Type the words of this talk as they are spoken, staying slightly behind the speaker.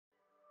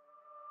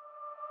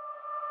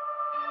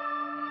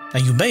Now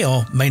you may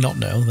or may not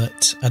know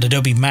that at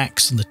Adobe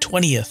Max on the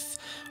 20th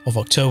of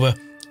October,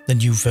 the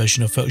new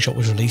version of Photoshop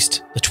was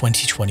released, the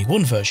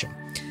 2021 version.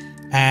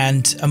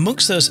 And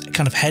amongst those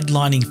kind of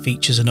headlining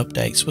features and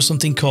updates was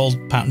something called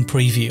Pattern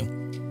Preview.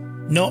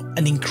 Not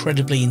an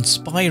incredibly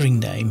inspiring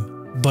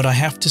name, but I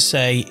have to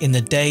say in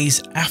the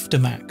days after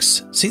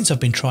Max, since I've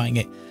been trying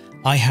it,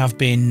 I have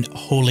been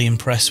wholly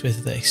impressed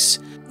with this.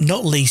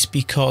 Not least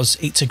because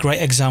it's a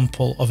great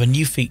example of a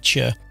new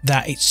feature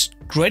that its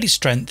greatest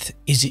strength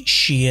is its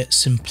sheer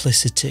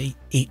simplicity.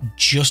 It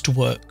just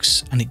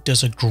works and it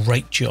does a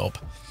great job.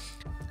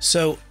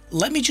 So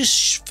let me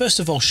just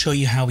first of all show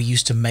you how we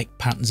used to make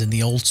patterns in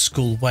the old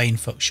school way in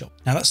Photoshop.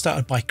 Now that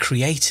started by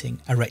creating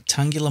a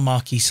rectangular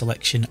marquee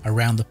selection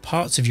around the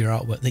parts of your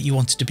artwork that you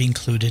wanted to be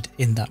included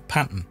in that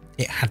pattern.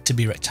 It had to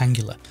be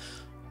rectangular.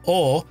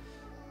 Or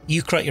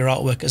you create your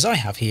artwork as I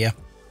have here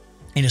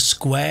in a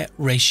square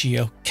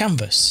ratio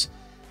canvas.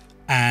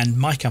 And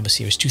my canvas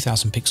here is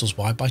 2000 pixels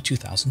wide by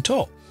 2000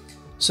 tall.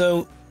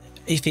 So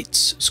if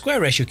it's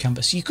square ratio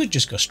canvas, you could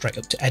just go straight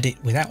up to edit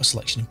without a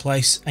selection in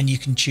place and you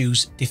can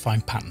choose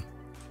define pattern.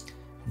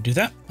 Do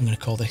that. I'm going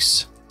to call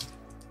this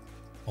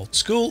old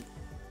school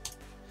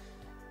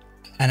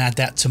and add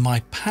that to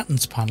my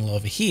patterns panel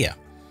over here.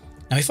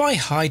 Now, if I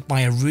hide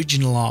my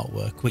original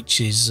artwork,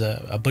 which is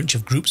a bunch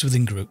of groups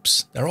within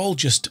groups, they're all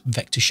just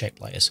vector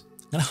shape layers.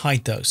 I'm going to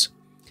hide those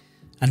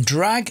and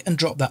drag and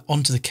drop that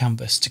onto the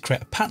canvas to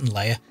create a pattern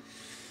layer.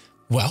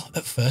 Well,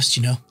 at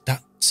first,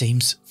 that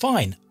seems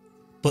fine.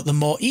 But the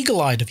more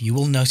eagle-eyed of you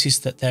will notice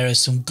that there are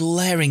some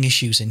glaring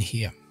issues in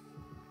here.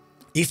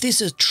 If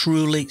this is a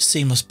truly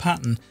seamless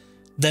pattern,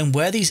 then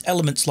where these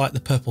elements like the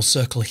purple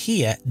circle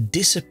here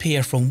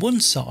disappear from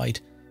one side,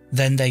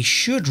 then they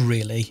should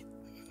really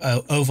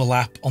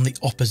overlap on the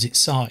opposite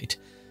side.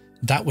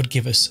 That would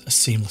give us a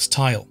seamless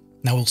tile.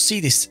 Now we'll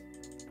see this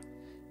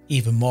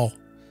even more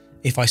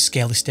if I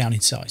scale this down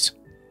in size.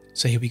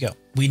 So here we go.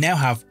 We now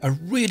have a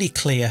really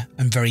clear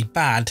and very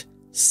bad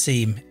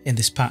seam in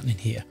this pattern in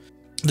here.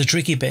 The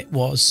tricky bit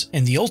was,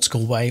 in the old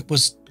school way,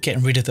 was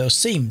getting rid of those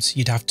seams.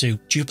 You'd have to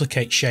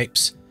duplicate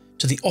shapes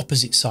to the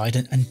opposite side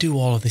and do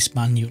all of this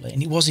manually,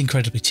 and it was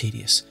incredibly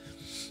tedious.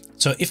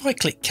 So if I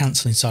click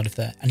cancel inside of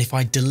there, and if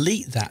I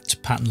delete that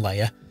pattern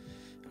layer,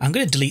 I'm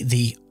going to delete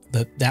the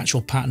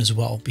actual pattern as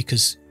well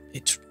because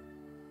it's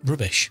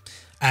rubbish.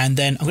 And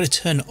then I'm going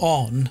to turn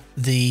on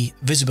the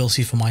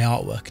visibility for my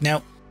artwork.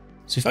 Now,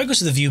 so if I go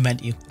to the view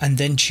menu and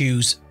then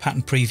choose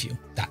pattern preview,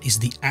 that is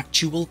the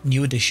actual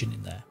new addition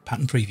in there,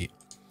 pattern preview.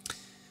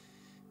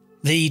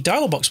 The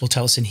dialog box will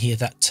tell us in here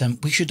that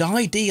we should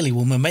ideally,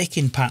 when we're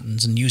making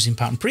patterns and using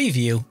pattern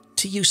preview,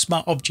 to use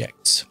smart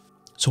objects.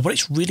 So what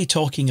it's really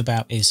talking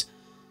about is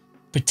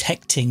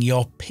protecting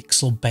your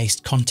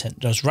pixel-based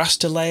content. Those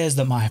raster layers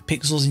that might have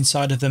pixels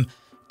inside of them,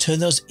 turn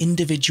those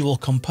individual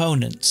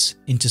components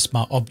into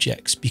smart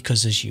objects,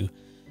 because as you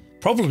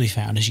probably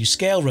found, as you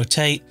scale,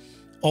 rotate,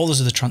 all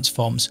those other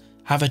transforms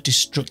have a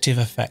destructive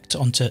effect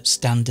onto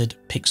standard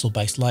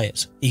pixel-based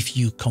layers. If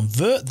you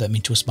convert them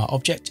into a smart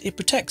object, it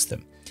protects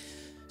them.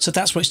 So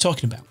that's what it's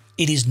talking about.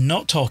 It is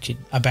not talking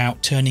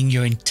about turning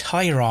your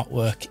entire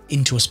artwork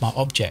into a smart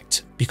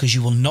object, because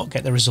you will not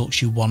get the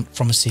results you want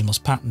from a seamless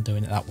pattern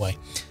doing it that way.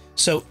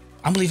 So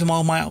I'm leaving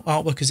all my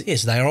artwork as it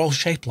is. They are all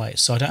shape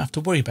layers, so I don't have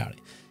to worry about it.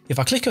 If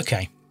I click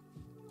OK,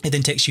 it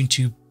then takes you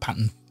into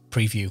pattern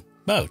preview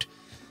mode,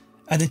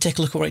 and then take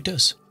a look at what it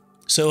does.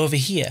 So over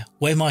here,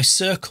 where my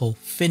circle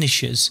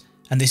finishes,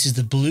 and this is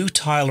the blue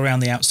tile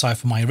around the outside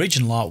for my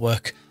original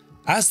artwork,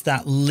 as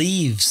that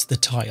leaves the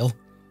tile,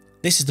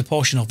 this is the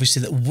portion obviously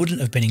that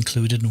wouldn't have been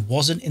included and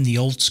wasn't in the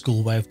old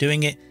school way of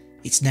doing it.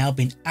 It's now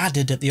been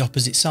added at the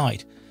opposite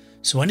side.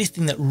 So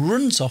anything that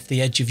runs off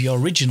the edge of your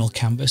original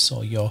canvas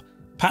or your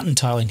pattern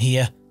tile in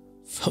here,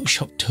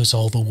 Photoshop does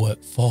all the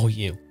work for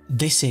you.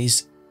 This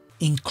is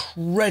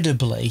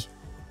incredibly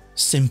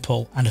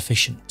simple and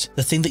efficient.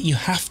 The thing that you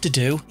have to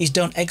do is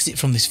don't exit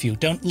from this view.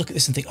 Don't look at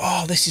this and think,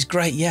 oh, this is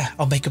great. Yeah,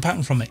 I'll make a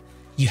pattern from it.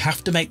 You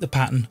have to make the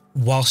pattern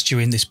whilst you're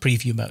in this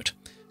preview mode.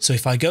 So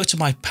if I go to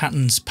my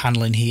patterns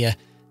panel in here,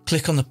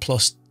 click on the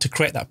plus to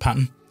create that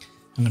pattern.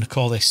 I'm going to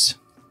call this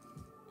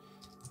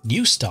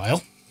new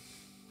style.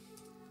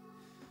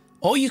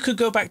 Or you could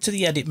go back to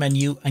the edit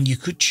menu and you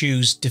could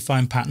choose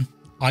define pattern.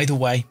 Either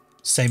way,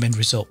 same end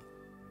result.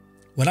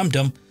 When I'm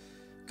done,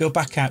 go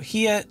back out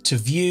here to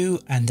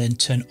view and then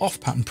turn off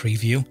pattern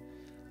preview.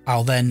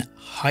 I'll then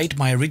hide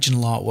my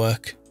original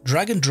artwork,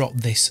 drag and drop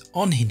this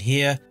on in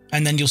here,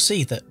 and then you'll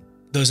see that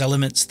those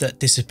elements that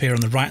disappear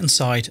on the right hand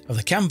side of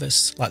the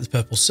canvas, like the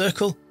purple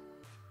circle,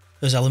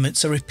 those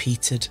elements are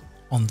repeated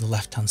on the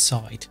left hand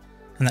side.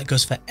 And that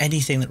goes for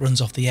anything that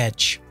runs off the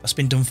edge. That's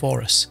been done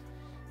for us.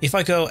 If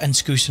I go and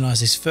scrutinize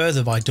this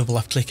further by double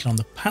left clicking on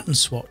the pattern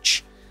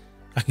swatch,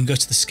 I can go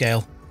to the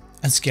scale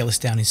and scale this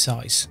down in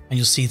size. And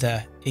you'll see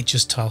there, it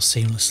just tiles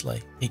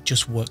seamlessly. It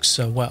just works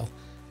so well.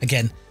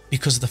 Again,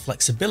 because of the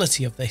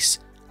flexibility of this,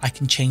 I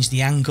can change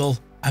the angle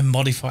and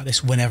modify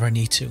this whenever I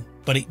need to,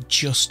 but it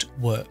just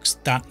works.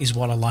 That is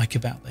what I like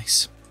about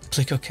this.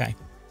 Click OK.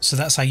 So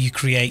that's how you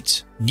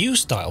create new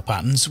style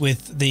patterns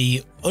with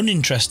the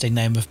uninteresting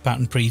name of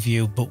pattern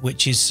preview, but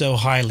which is so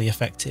highly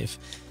effective.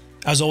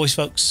 As always,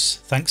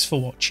 folks, thanks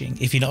for watching.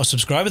 If you're not a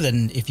subscriber,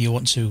 then if you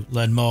want to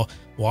learn more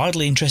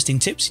wildly interesting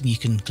tips, you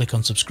can click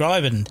on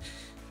subscribe and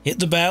hit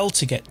the bell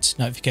to get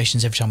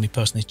notifications every time we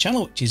post on this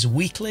channel, which is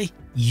weekly,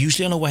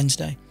 usually on a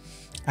Wednesday.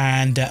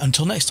 And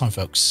until next time,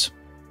 folks,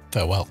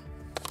 farewell.